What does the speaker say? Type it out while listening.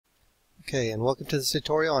Okay, and welcome to this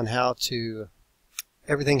tutorial on how to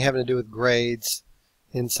everything having to do with grades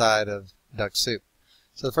inside of DuckSoup.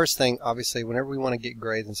 So the first thing, obviously, whenever we want to get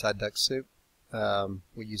grades inside DuckSoup,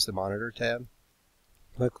 we use the Monitor tab.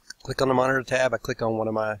 Click on the Monitor tab, I click on one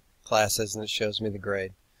of my classes and it shows me the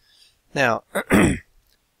grade. Now,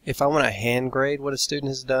 if I want to hand grade what a student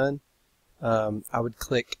has done, I would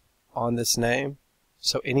click on this name.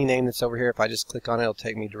 So any name that's over here, if I just click on it, it'll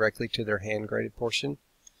take me directly to their hand graded portion.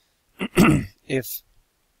 If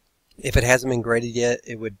it hasn't been graded yet,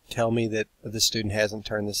 it would tell me that the student hasn't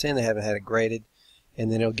turned this in, they haven't had it graded,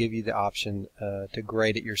 and then it'll give you the option to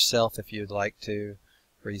grade it yourself if you'd like to,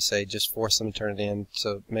 where you say just force them to turn it in.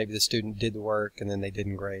 So maybe the student did the work and then they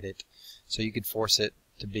didn't grade it. So you could force it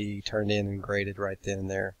to be turned in and graded right then and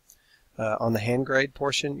there. On the hand grade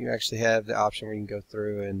portion, you actually have the option where you can go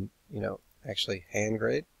through and actually hand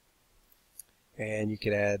grade, and you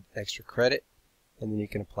can add extra credit, and then you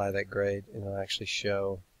can apply that grade and it'll actually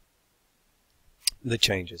show the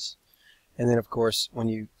changes. And then of course when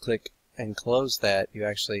you click and close that, you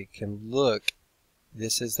actually can look.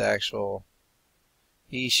 This is the actual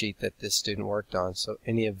e-sheet that this student worked on, so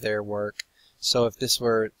any of their work. So if this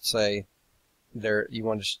were, say, you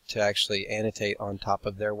wanted to actually annotate on top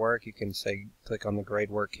of their work, you can say click on the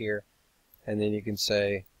grade work here, and then you can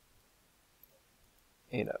say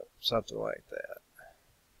something like that.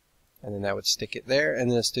 And then that would stick it there, and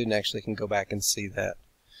then the student actually can go back and see that.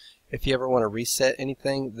 If you ever want to reset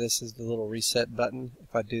anything, this is the little reset button.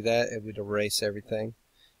 If I do that, it would erase everything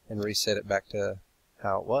and reset it back to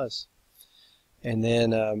how it was. And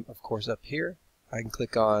then, of course, up here, I can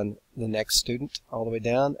click on the next student all the way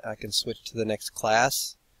down. I can switch to the next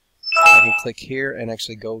class. I can click here and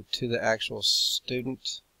actually go to the actual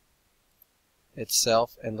student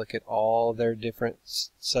itself and look at all their different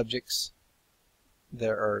subjects.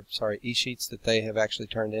 E-sheets that they have actually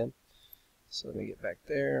turned in. So let me get back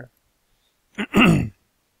there.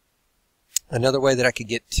 Another way that I could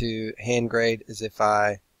get to hand grade is if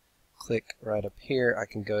I click right up here, I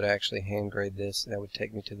can go to actually hand grade this, and that would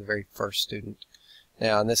take me to the very first student.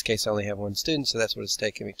 Now in this case I only have one student, so that's what it's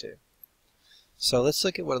taking me to. So let's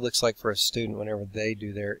look at what it looks like for a student whenever they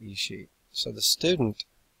do their e-sheet. So the student,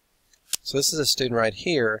 so this is a student right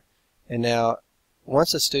here, and now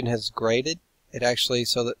once a student has graded, it actually,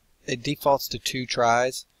 so that it defaults to 2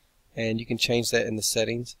 tries, and you can change that in the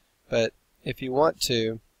settings. But if you want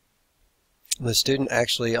to, the student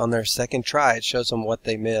actually on their second try, it shows them what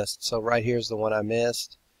they missed. So right here is the one I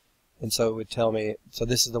missed, and so it would tell me, so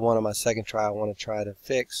this is the one on my second try I want to try to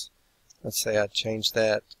fix. Let's say I change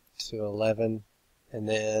that to 11, and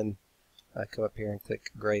then I come up here and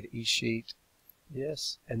click grade e-sheet.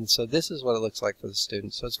 Yes, and so this is what it looks like for the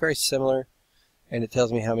student. So it's very similar, and it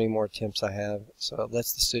tells me how many more attempts I have. So it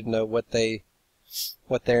lets the student know what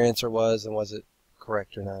their answer was and was it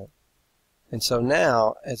correct or not. And so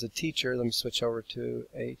now, as a teacher, let me switch over to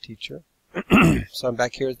a teacher. So I'm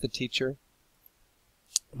back here as the teacher.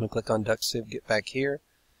 I'm going to click on DuckSoup, get back here.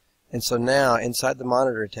 And so now, inside the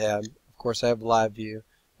Monitor tab, of course I have Live View,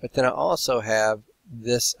 but then I also have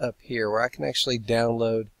this up here where I can actually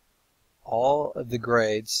download all of the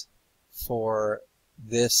grades for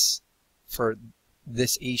this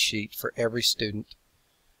e-sheet for every student,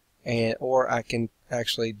 or I can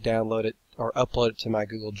actually download it or upload it to my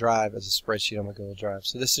Google Drive as a spreadsheet on my Google Drive.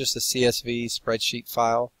 So this is just a CSV spreadsheet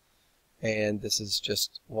file, and this is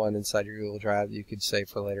just one inside your Google Drive that you could save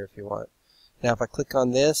for later if you want. Now if I click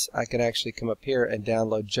on this, I can actually come up here and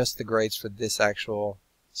download just the grades for this actual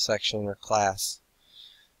section or class.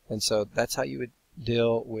 And so that's how you would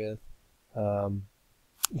deal with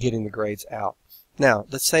getting the grades out. Now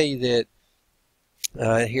let's say that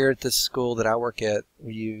here at the school that I work at,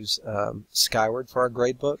 we use Skyward for our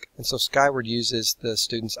gradebook, and so Skyward uses the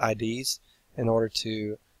students' IDs in order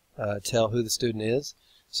to tell who the student is.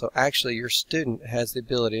 So actually your student has the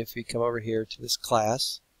ability, if you come over here to this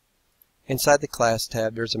class, inside the class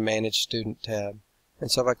tab there's a Manage Student tab, and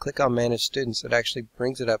so if I click on Manage Students, it actually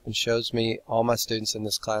brings it up and shows me all my students in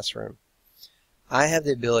this classroom. I have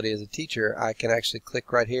the ability as a teacher, I can actually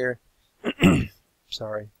click right here.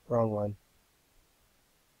 Sorry, wrong one.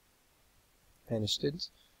 Manage Students.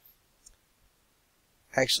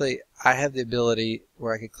 Actually, I have the ability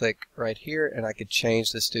where I could click right here and I could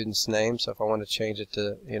change the student's name. So if I want to change it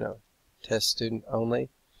to, Test Student Only,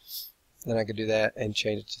 then I could do that and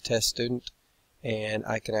change it to Test Student, and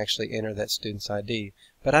I can actually enter that student's ID.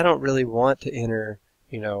 But I don't really want to enter,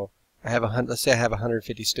 let's say I have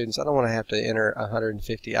 150 students. I don't want to have to enter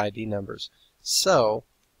 150 ID numbers. So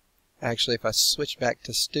actually, if I switch back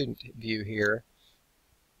to Student View here,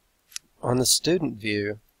 on the student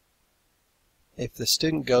view, if the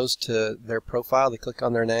student goes to their profile, they click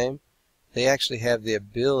on their name, they actually have the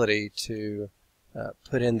ability to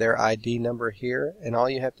put in their ID number here, and all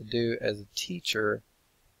you have to do as a teacher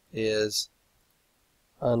is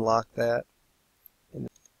unlock that.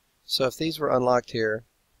 So if these were unlocked here,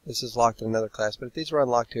 this is locked in another class, but if these were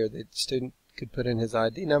unlocked here, the student could put in his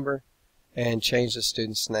ID number and change the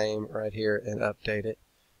student's name right here and update it.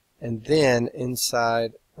 And then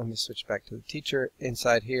inside, let me switch back to the teacher,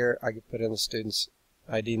 inside here I could put in the student's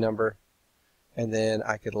ID number, and then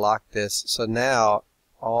I could lock this. So now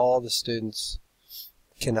all the students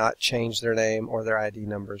cannot change their name or their ID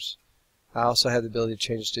numbers. I also have the ability to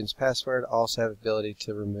change the student's password. I also have the ability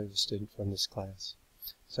to remove the student from this class.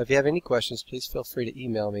 So if you have any questions, please feel free to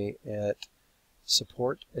email me at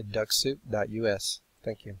support@ducksoup.us.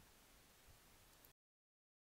 Thank you.